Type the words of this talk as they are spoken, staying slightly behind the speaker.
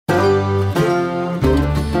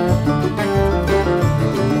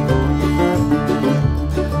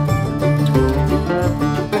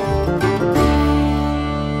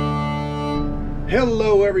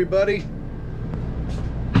everybody.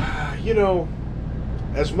 You know,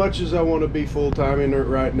 as much as I want to be full-timing it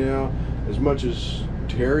right now, as much as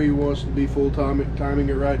Terry wants to be full-timing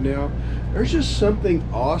it right now, there's just something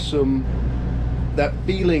awesome, that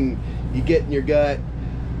feeling you get in your gut.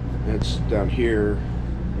 It's down here,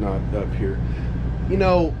 not up here. You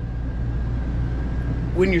know,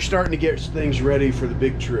 when you're starting to get things ready for the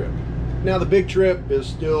big trip. Now the big trip is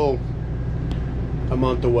still a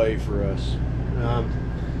month away for us.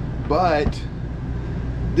 But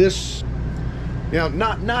this, you know,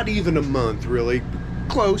 not even a month really,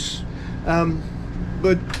 close.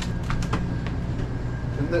 But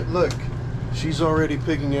and look, she's already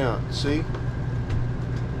picking out. See?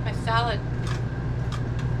 My salad.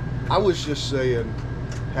 I was just saying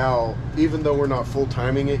how even though we're not full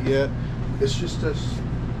timing it yet, it's just a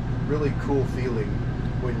really cool feeling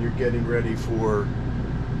when you're getting ready for.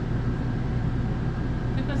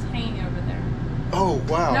 Look what's hanging over there. Oh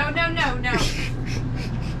wow! No.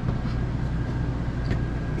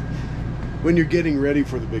 When you're getting ready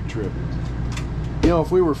for the big trip. You know,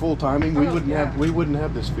 if we were full timing, we wouldn't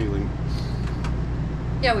have this feeling.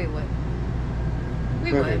 Yeah, we would.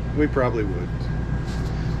 We probably would.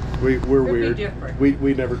 We're weird.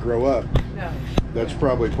 We never grow up. No. That's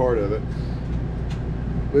probably part of it.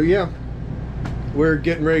 Well, yeah, we're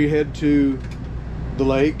getting ready to head to the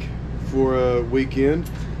lake for a weekend.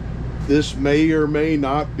 This may or may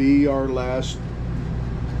not be our last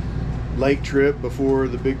lake trip before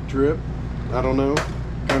the big trip. I don't know.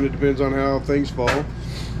 Kind of depends on how things fall.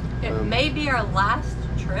 It may be our last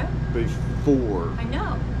trip. Before. I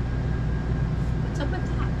know. What's up with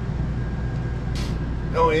that?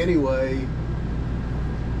 Oh, anyway,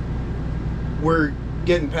 we're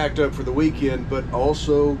getting packed up for the weekend, but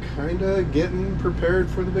also kind of getting prepared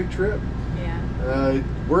for the big trip. Yeah.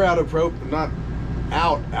 We're out of not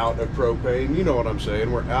out of propane. You know what I'm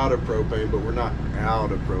saying? We're out of propane, but we're not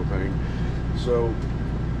out of propane. So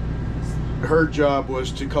her job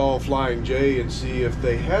was to call Flying J and see if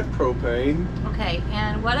they had propane. Okay,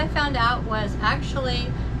 and what I found out was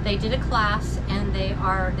actually they did a class and they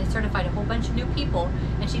certified a whole bunch of new people,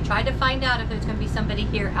 and she tried to find out if there's going to be somebody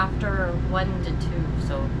here after 1 to 2,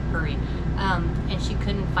 so hurry. And she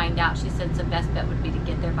couldn't find out. She said the best bet would be to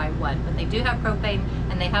get there by 1, but they do have propane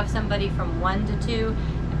and they have somebody from 1 to 2,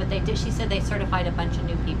 but she said they certified a bunch of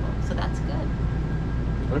new people, so that's good.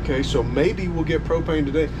 Okay, so maybe we'll get propane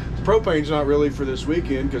today. The propane's not really for this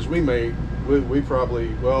weekend because we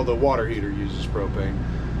probably, well, the water heater uses propane.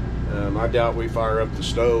 I doubt we fire up the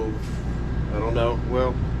stove. I don't know.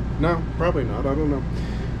 Well, no, probably not. I don't know.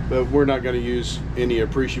 But we're not going to use any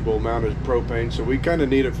appreciable amount of propane, so we kind of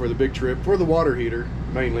need it for the big trip, for the water heater,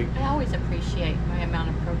 mainly. I always appreciate my amount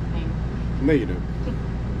of propane. No, you do.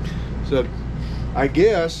 So, I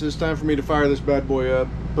guess it's time for me to fire this bad boy up,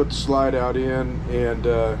 put the slide out in, and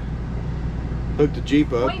hook the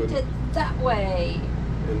Jeep up. Point it that way.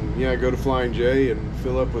 And yeah, go to Flying J and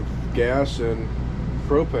fill up with gas and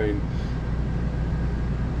propane.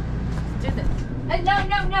 Let's do this.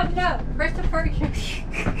 No. Christopher.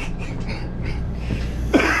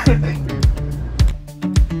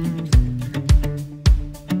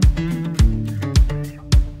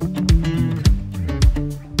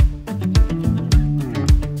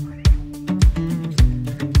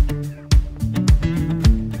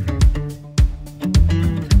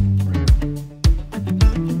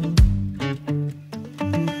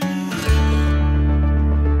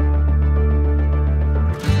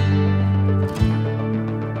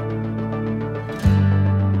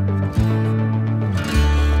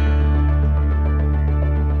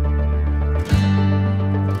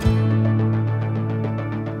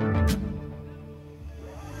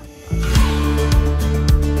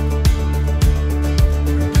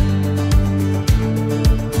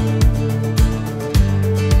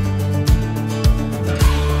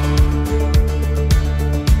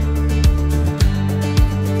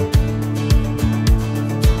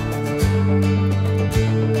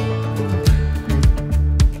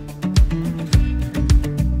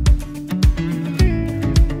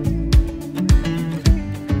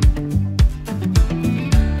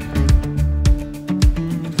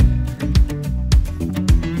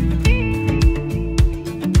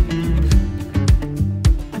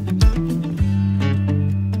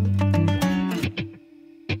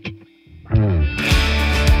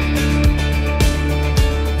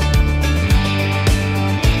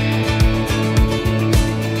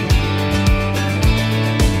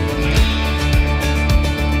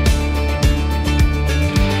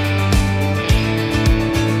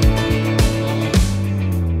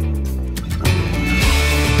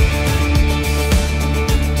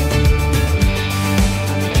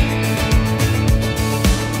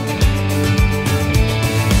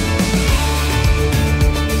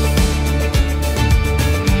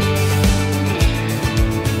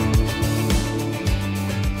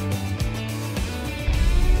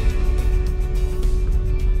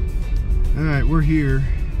 here.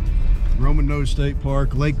 Roman Nose State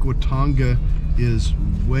Park. Lake Watonga is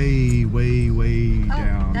way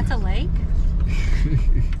down. That's a lake?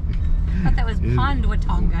 I thought that was Pond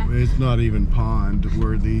Watonga. It's not even pond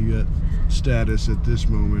worthy status at this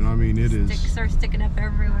moment. I mean, it is. Sticks are sticking up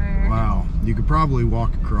everywhere. Wow. You could probably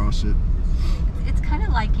walk across it. It's kind of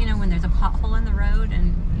like, you know, when there's a pothole in the road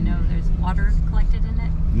and, you know, there's water collected in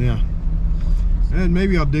it. Yeah. And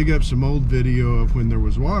maybe I'll dig up some old video of when there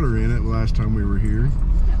was water in it last time we were here.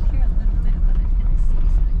 Up here a little bit, but I couldn't see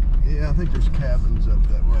something. Yeah, I think there's cabins up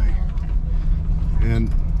that way.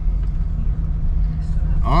 And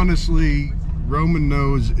honestly, Roman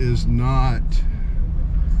Nose is not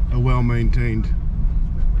a well-maintained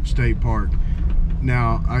state park.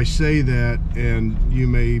 Now, I say that, and you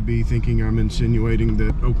may be thinking I'm insinuating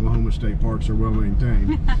that Oklahoma state parks are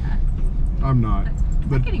well-maintained. I'm not.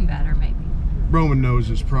 They're getting better, maybe. Roman Nose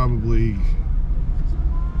is probably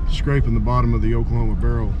scraping the bottom of the Oklahoma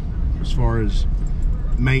barrel as far as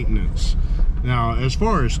maintenance. Now, as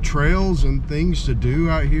far as trails and things to do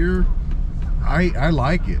out here, I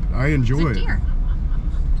like it. I enjoy it. Deer.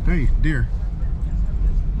 Hey, deer.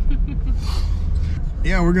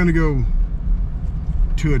 Yeah, we're gonna go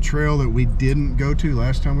to a trail that we didn't go to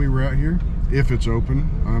last time we were out here, if it's open.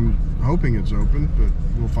 I'm hoping it's open, but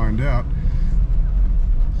we'll find out.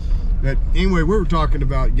 But anyway, we were talking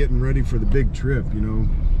about getting ready for the big trip, you know.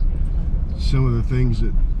 Some of the things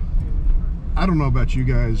that, I don't know about you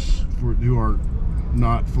guys who are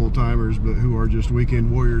not full-timers, but who are just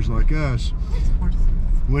weekend warriors like us.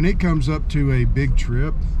 When it comes up to a big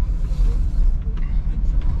trip,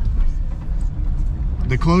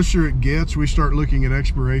 the closer it gets, we start looking at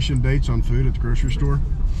expiration dates on food at the grocery store.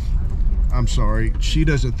 I'm sorry, she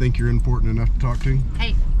doesn't think you're important enough to talk to.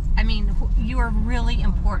 Hey, I mean, you are really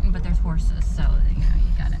important, but there's horses, so you know,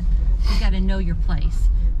 you gotta know your place.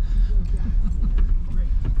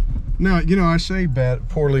 Now, you know, I say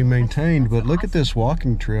poorly maintained, but look at this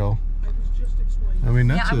walking trail. I mean,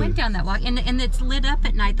 that's I went down that walk, and it's lit up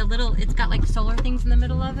at night. It's got like solar things in the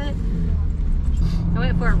middle of it. I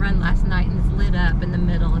went for a run last night, and it's lit up in the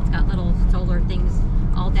middle. It's got little solar things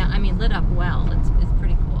all down. I mean, lit up well. It's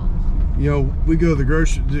pretty cool. You know, we go to the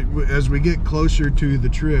grocery, as we get closer to the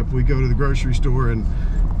trip, we go to the grocery store and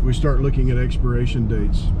we start looking at expiration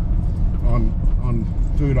dates on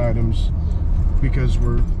food items because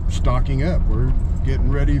we're stocking up. We're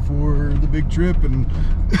getting ready for the big trip and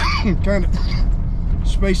kind of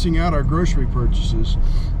spacing out our grocery purchases.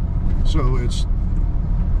 So it's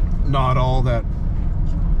not all that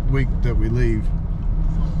week that we leave.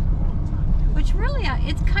 Which really,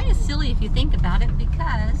 it's kind of silly if you think about it,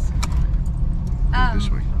 because This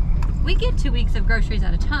way. we get 2 weeks of groceries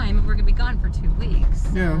at a time, and we're gonna be gone for 2 weeks. So,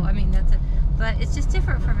 Yeah. I mean, that's it. But it's just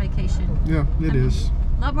different for vacation. Yeah, it is.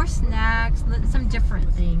 A lot more snacks, some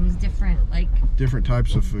different things, different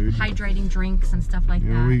Types of food. hydrating drinks and stuff like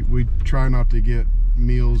that. We try not to get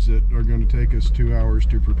meals that are going to take us 2 hours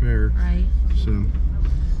to prepare. Right. So,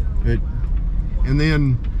 and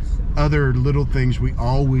then other little things, we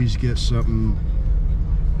always get something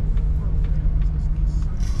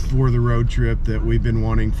for the road trip that we've been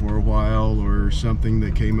wanting for a while, or something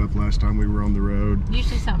that came up last time we were on the road.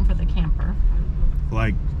 Usually something for the camper.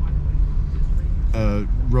 Like a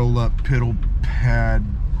roll-up piddle pad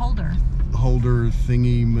Holder.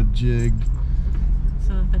 thingy majig.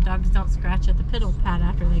 So that the dogs don't scratch at the piddle pad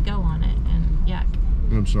after they go on it and yuck.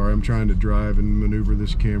 I'm sorry, I'm trying to drive and maneuver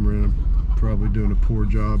this camera, and I'm probably doing a poor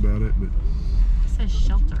job at it, but It says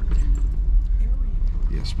shelter.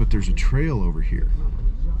 yes, but there's a trail over here.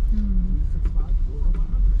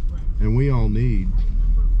 And we all need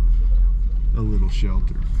a little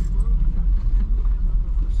shelter.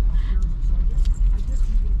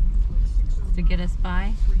 To get us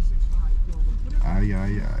by. Aye,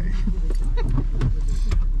 aye, aye.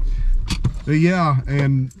 But yeah,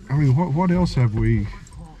 and I mean, what else have we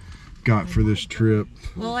got for this trip?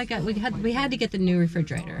 Well, we had to get the new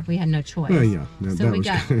refrigerator. We had no choice. Oh yeah, So we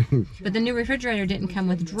got, but the new refrigerator didn't come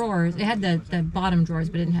with drawers. It had the bottom drawers,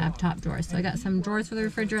 but it didn't have top drawers. So I got some drawers for the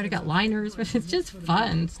refrigerator. Got liners, which is just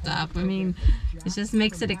fun stuff. I mean, it just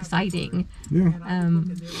makes it exciting. Yeah.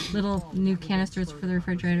 Little new canisters for the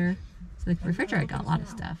refrigerator. So the refrigerator got a lot of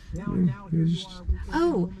stuff.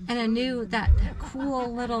 Oh, and that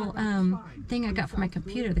cool little thing I got for my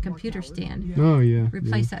computer, the computer stand. Oh yeah.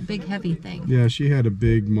 Replace that big heavy thing. Yeah, she had a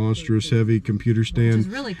big, monstrous, heavy computer stand. Which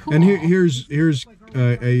is really cool. And here's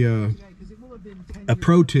a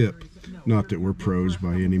pro tip. Not that we're pros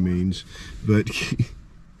by any means, but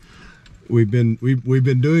we've been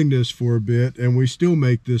doing this for a bit, and we still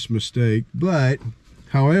make this mistake. But,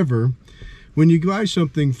 however, when you buy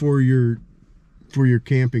something for your for your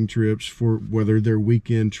camping trips, for whether they're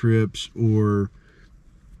weekend trips or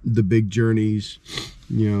the big journeys,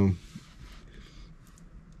 you know,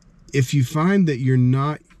 if you find that you're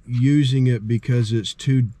not using it because it's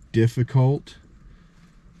too difficult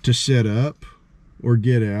to set up or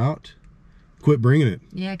get out, quit bringing it.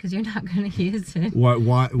 Yeah, because you're not going to use it.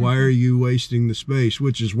 Why are you wasting the space?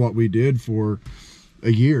 Which is what we did for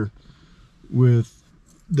a year with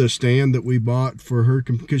the stand that we bought for her,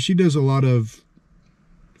 because she does a lot of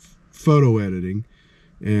photo editing,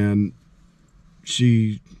 and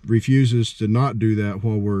she refuses to not do that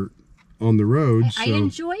while we're on the road. I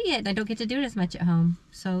enjoy it. I don't get to do it as much at home,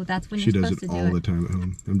 so that's when she you're does supposed it to do all the time at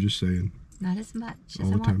home. I'm just saying. Not as much all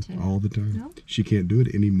as I the time. want to. All the time. Nope. She can't do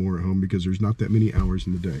it anymore at home because there's not that many hours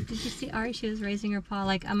in the day. Did you see Ari? She was raising her paw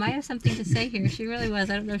like, I might have something to say here. She really was.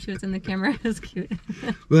 I don't know if she was in the camera. It was cute.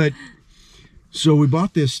 But so we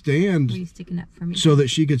bought this stand. Were you sticking up for me? So that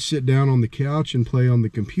she could sit down on the couch and play on the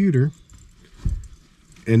computer.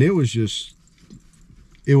 And it was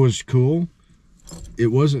cool. It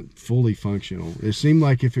wasn't fully functional. It seemed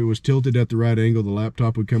like if it was tilted at the right angle, the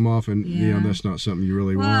laptop would come off, and you know, that's not something you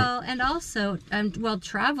really want. Well, and also, while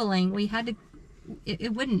traveling, we had to.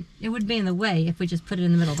 It would be in the way if we just put it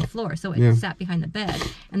in the middle of the floor. So it sat behind the bed,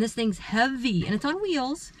 and this thing's heavy, and it's on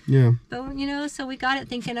wheels. Yeah. But you know, so we got it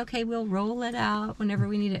thinking, okay, we'll roll it out whenever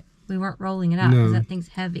we need it. We weren't rolling it out because that thing's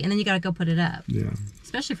heavy, and then you got to go put it up. Yeah.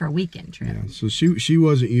 Especially for a weekend trip. Yeah. So she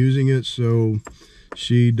wasn't using it, so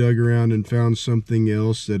she dug around and found something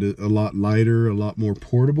else that is a lot lighter, a lot more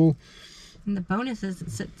portable. And the bonus is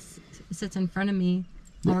it sits in front of me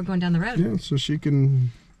while we're going down the road. Yeah, so she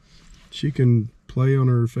can play on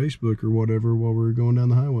her Facebook or whatever while we're going down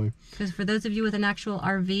the highway. Because for those of you with an actual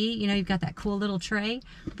RV, you know, you've got that cool little tray,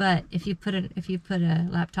 but if you put a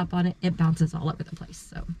laptop on it, it bounces all over the place.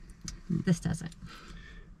 So this doesn't.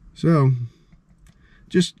 So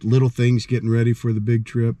just little things getting ready for the big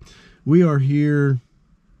trip. We are here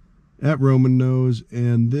at Roman Nose,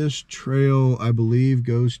 and this trail, I believe,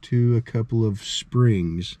 goes to a couple of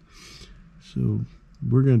springs. So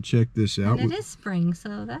we're going to check this out. And it is spring,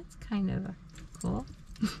 so that's kind of cool.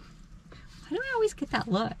 Why do I always get that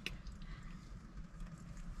look?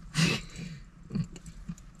 It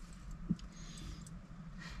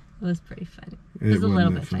was pretty funny. It was a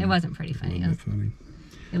little bit funny. It wasn't pretty funny.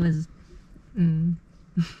 It was.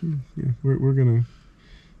 Yeah, we're gonna.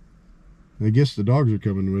 I guess the dogs are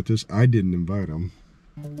coming with us. I didn't invite them.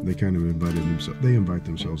 They kind of invited themselves. They invite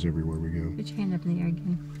themselves everywhere we go. Put your hand up in the air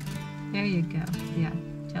again. There you go. Yeah,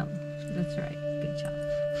 tell them. That's right. Good job.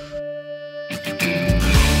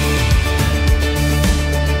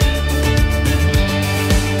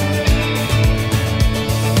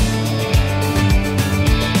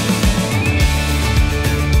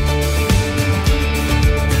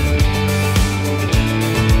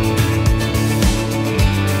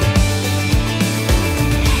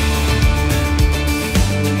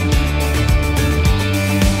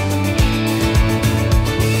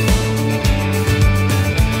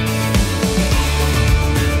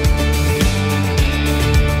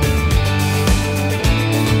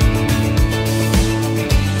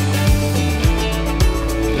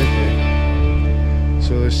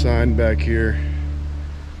 Sign back here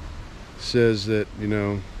says that, you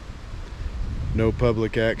know, no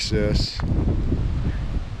public access,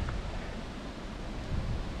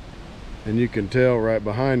 and you can tell right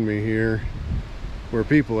behind me here where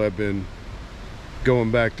people have been going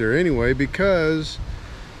back there anyway, because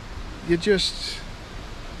you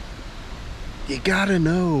gotta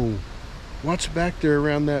know what's back there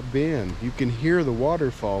around that bend. You can hear the water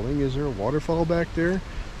falling. Is there a waterfall back there?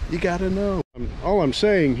 You gotta know. All I'm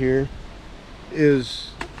saying here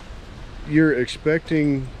is you're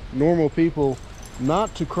expecting normal people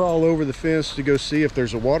not to crawl over the fence to go see if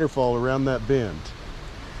there's a waterfall around that bend.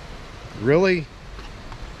 Really?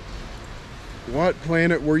 What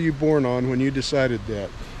planet were you born on when you decided that?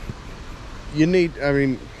 You need, I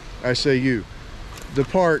mean, I say you, the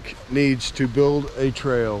park needs to build a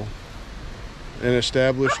trail, an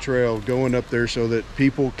established trail going up there so that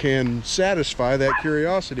people can satisfy that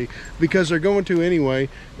curiosity, because they're going to anyway,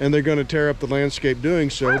 and they're going to tear up the landscape doing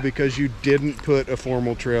so because you didn't put a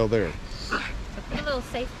formal trail there. Put a little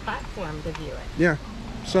safe platform to view it. Yeah,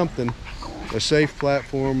 something. A safe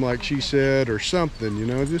platform, like she said, or something, you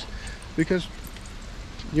know, just because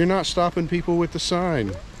you're not stopping people with the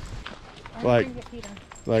sign.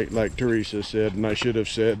 Like Teresa said, and I should have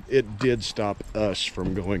said, it did stop us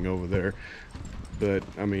from going over there. But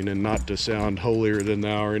I mean, and not to sound holier than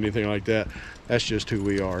thou or anything like that, that's just who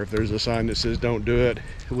we are. If there's a sign that says don't do it,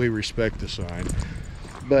 we respect the sign.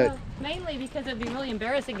 But Mainly because it'd be really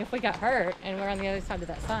embarrassing if we got hurt and we're on the other side of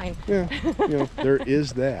that sign. Yeah, you know, there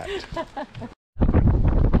is that. It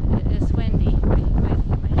is windy.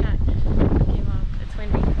 My hat came off. It's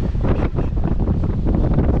windy.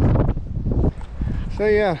 So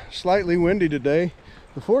yeah, slightly windy today.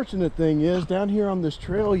 The fortunate thing is down here on this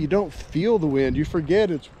trail, you don't feel the wind. You forget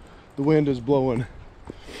the wind is blowing.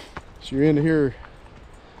 So you're in here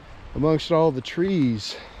amongst all the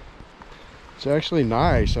trees. It's actually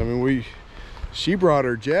nice. I mean, she brought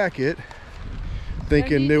her jacket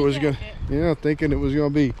thinking it was gonna, thinking it was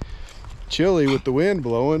gonna be chilly with the wind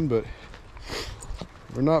blowing, but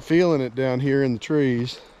we're not feeling it down here in the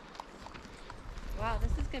trees. Wow,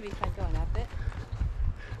 this is gonna be fun going up it.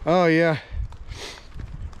 Oh yeah.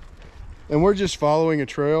 And we're just following a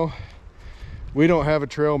trail. We don't have a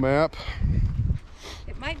trail map.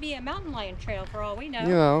 It might be a mountain lion trail for all we know.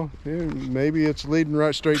 You know, maybe it's leading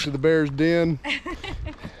right straight to the bear's den.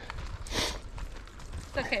 It's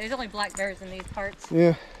okay, there's only black bears in these parts.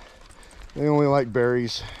 Yeah, they only like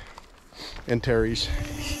berries and terries.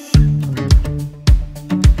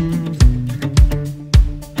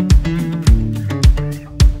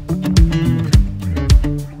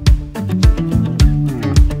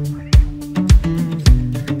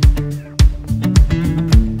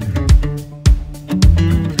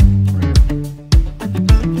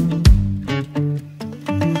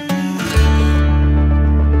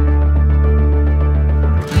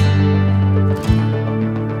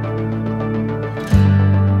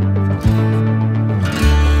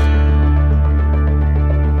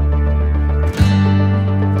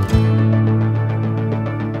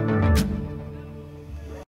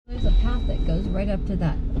 Up to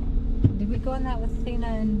that. Did we go on that with Cena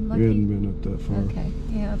and Lucky? We hadn't been up that far. Okay.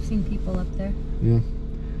 Yeah, I've seen people up there. Yeah.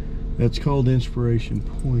 That's called Inspiration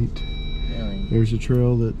Point. Really? There's a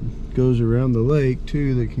trail that goes around the lake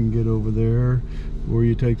too that can get over there. Or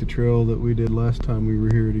you take the trail that we did last time we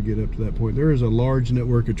were here to get up to that point. There is a large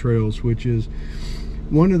network of trails, which is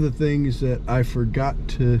one of the things that I forgot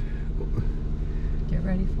to get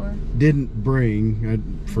ready for. Didn't bring.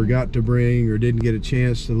 I forgot to bring or didn't get a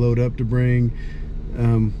chance to load up to bring.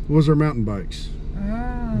 Was our mountain bikes. Oh, that would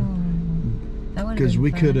have been because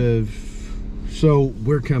we fun. could have. So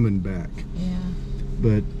we're coming back. Yeah.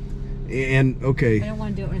 But okay. I don't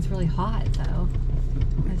want to do it when it's really hot though.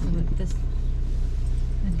 This.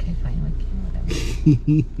 Okay, fine. We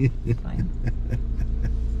can whatever. Fine.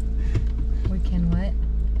 We can what?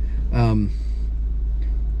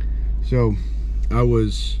 So I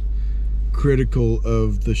was critical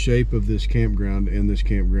of the shape of this campground, and this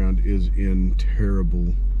campground is in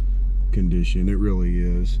terrible condition. It really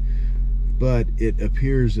is. But it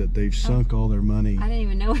appears that they've sunk all their money. I didn't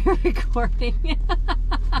even know we were recording.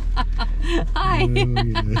 Hi. Oh,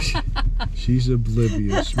 yes. She's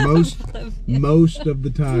oblivious. Most of the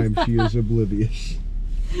time she is oblivious.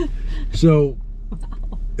 So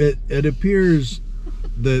Wow. it appears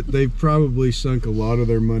that they've probably sunk a lot of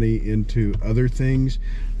their money into other things,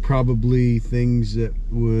 probably things that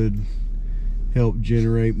would help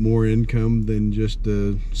generate more income than just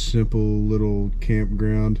a simple little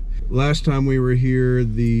campground. Last time we were here,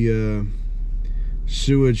 the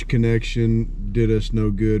sewage connection did us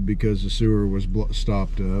no good because the sewer was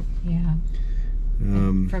stopped up. Yeah.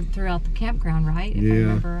 From throughout the campground, right? If I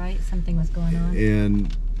remember right, something was going on.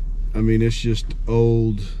 And I mean, it's just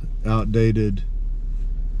old, outdated.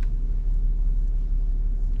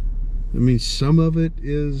 I mean, some of it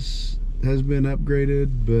has been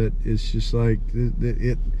upgraded, but it's just like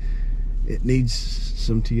it needs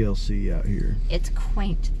some TLC out here. It's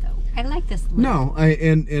quaint though. I like this look. No,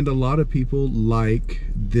 and a lot of people like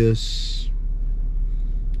this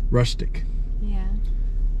rustic. Yeah.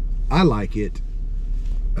 I like it.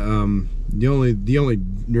 The only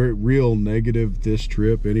real negative this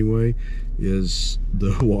trip anyway is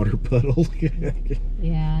the water puddle.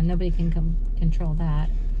 Yeah, nobody can control that.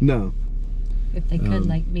 No. If they could,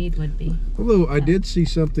 like Meade would be. Although I did see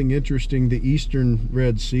something interesting, the eastern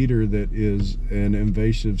red cedar that is an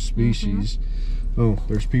invasive species. Oh,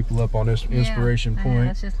 there's people up on this Inspiration Point. I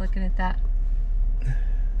was just looking at that.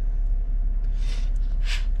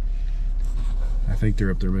 I think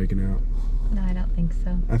they're up there making out. No, I don't think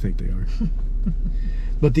so. I think they are.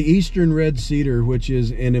 But the eastern red cedar, which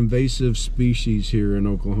is an invasive species here in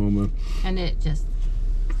Oklahoma. And it just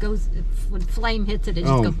goes, when flame hits it, it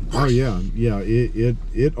just goes. Oh yeah, yeah.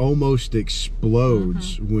 It almost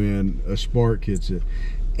explodes when a spark hits it.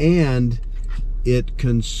 And it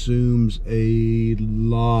consumes a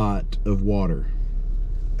lot of water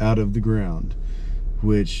out of the ground,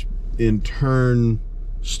 which in turn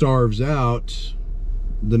starves out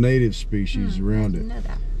the native species around it. I didn't know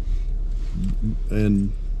that.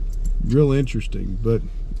 and real interesting. But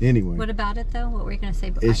anyway, What about it though? What were you going to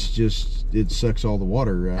say? it's just, it sucks all the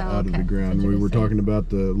water out of the ground. We were talking about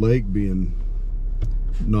the lake being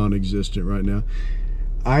non-existent right now.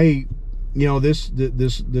 You know,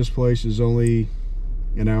 this place is only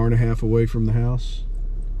an hour and a half away from the house.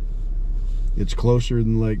 It's closer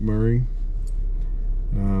than Lake Murray.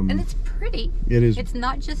 And it's pretty. It is. It's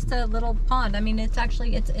not just a little pond. I mean, it's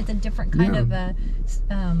actually it's a different kind of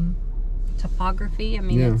topography. I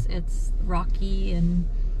mean, it's rocky and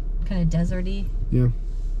kind of deserty. Yeah.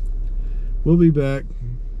 We'll be back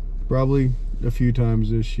probably a few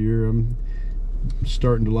times this year. I'm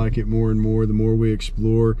starting to like it more and more the more we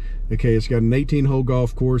explore. Okay, it's got an 18-hole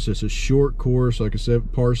golf course. It's a short course, like a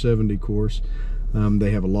par 70 course.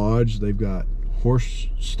 They have a lodge. They've got horse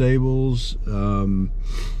stables,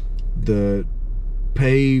 the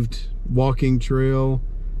paved walking trail,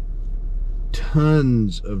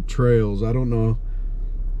 tons of trails. I don't know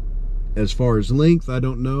as far as length, I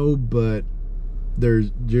don't know, but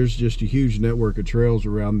there's just a huge network of trails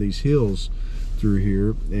around these hills through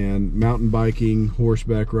here, and mountain biking,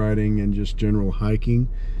 horseback riding, and just general hiking.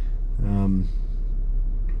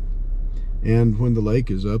 And when the lake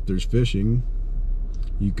is up, there's fishing.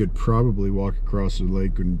 You could probably walk across the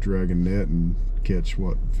lake and drag a net and catch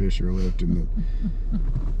what fish are left in the...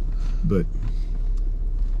 But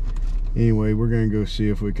anyway, we're gonna go see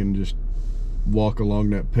if we can just walk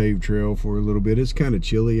along that paved trail for a little bit. It's kind of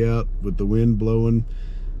chilly out with the wind blowing.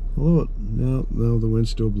 Oh, no, the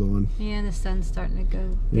wind's still blowing. Yeah, the sun's starting to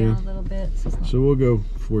go down a little bit. So we'll go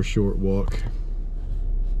for a short walk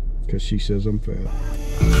because she says I'm fat.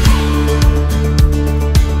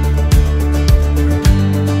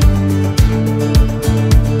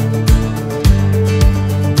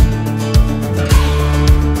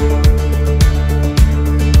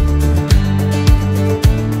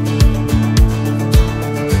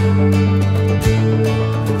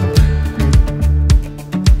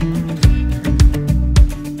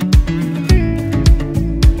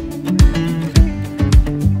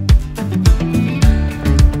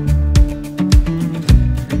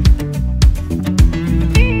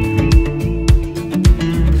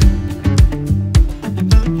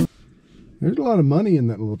 There's a lot of money in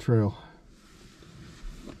that little trail.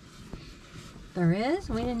 There is?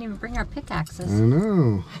 We didn't even bring our pickaxes. I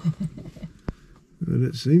know. But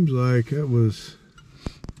it seems like that was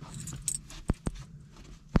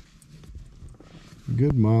a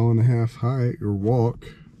good 1.5 mile hike or walk.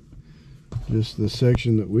 Just the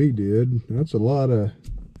section that we did. That's a lot of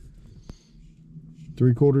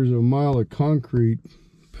 3/4 of a mile of concrete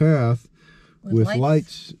path with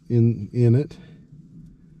lights in it.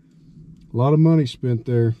 A lot of money spent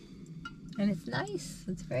there. And it's nice.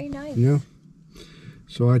 It's very nice. Yeah.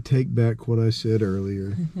 So I take back what I said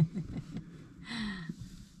earlier.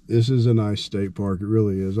 This is a nice state park. It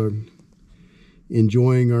really is. I'm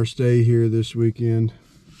enjoying our stay here this weekend.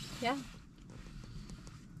 Yeah.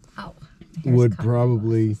 Oh. Would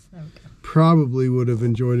probably would have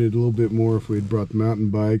enjoyed it a little bit more if we had brought the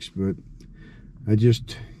mountain bikes, but I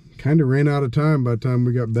just kind of ran out of time by the time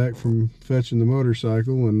we got back from fetching the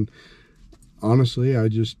motorcycle, and honestly,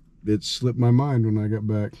 it slipped my mind when I got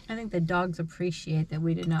back. I think the dogs appreciate that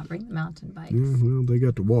we did not bring the mountain bikes. Yeah, well, they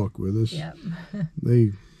got to walk with us. Yep.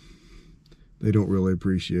 They don't really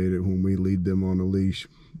appreciate it when we lead them on a leash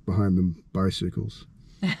behind the bicycles.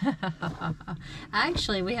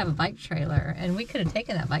 Actually, we have a bike trailer, and we could have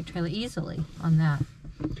taken that bike trailer easily on that.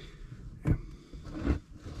 Yeah.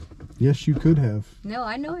 Yes, you could have. No,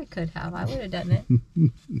 I know I could have. I would have done it.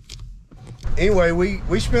 Anyway,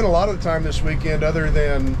 we spent a lot of the time this weekend other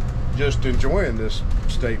than just enjoying this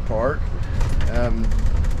state park,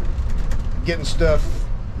 getting stuff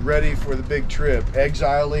ready for the big trip,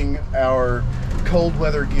 exiling our cold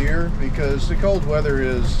weather gear, because the cold weather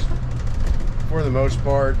is, for the most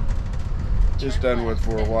part, just done with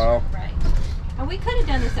for a while. Right. And we could have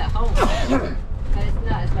done this at home, but it's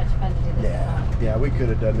not as much fun to do this at home. Yeah, we could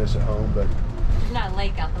have done this at home, but There's not a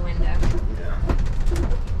lake out the window.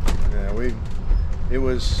 Yeah, it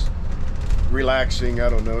was relaxing. I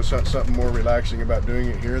don't know, something more relaxing about doing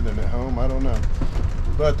it here than at home. I don't know.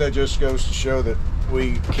 But that just goes to show that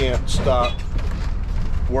we can't stop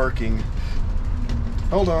working.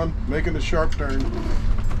 Hold on, making a sharp turn.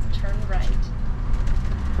 Turn right.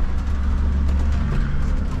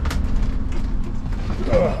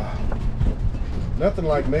 Nothing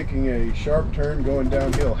like making a sharp turn going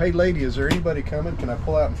downhill. Hey lady, is there anybody coming? Can I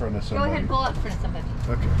pull out in front of somebody? Go ahead, pull out in front of somebody.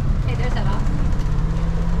 Okay. Hey, there's that off.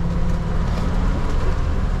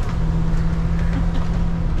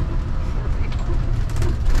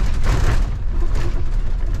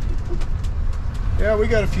 Yeah, we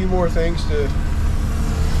got a few more things to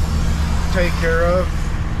take care of,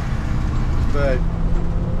 but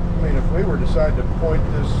I mean, if we were deciding to point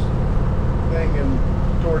this thing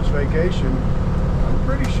in towards vacation, I'm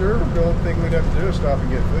pretty sure the only thing we'd have to do is stop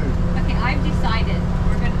and get food. Okay, I've decided.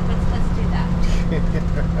 Let's do that.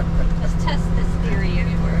 Let's test this theory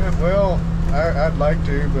of yours. Well, I'd like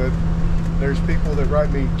to, but there's people that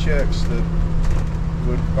write me checks that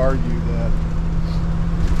would argue that.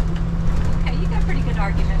 Okay, you got a pretty good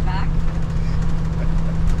argument back.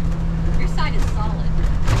 Your side is solid.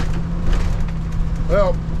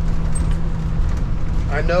 Well,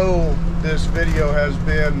 I know this video has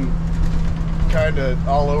been kind of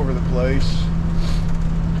all over the place.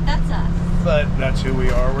 But that's us. But that's who we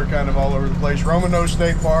are. We're kind of all over the place. Romano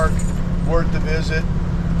State Park, worth the visit.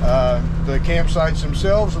 The campsites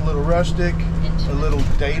themselves, a little rustic, a little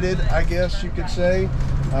dated, I guess you could say.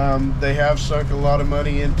 They have sunk a lot of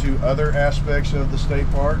money into other aspects of the state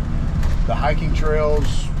park. The hiking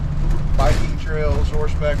trails, biking trails,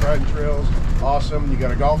 horseback riding trails, awesome. You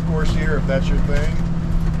got a golf course here if that's your thing.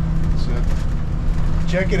 So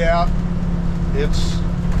check it out.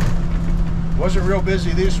 Wasn't real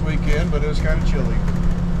busy this weekend, but it was kind of chilly.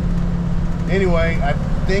 Anyway, I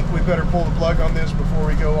think we better pull the plug on this before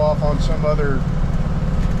we go off on some other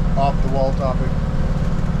off-the-wall topic.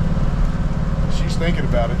 She's thinking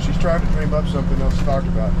about it. She's trying to dream up something else to talk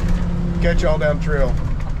about. Catch y'all down the trail.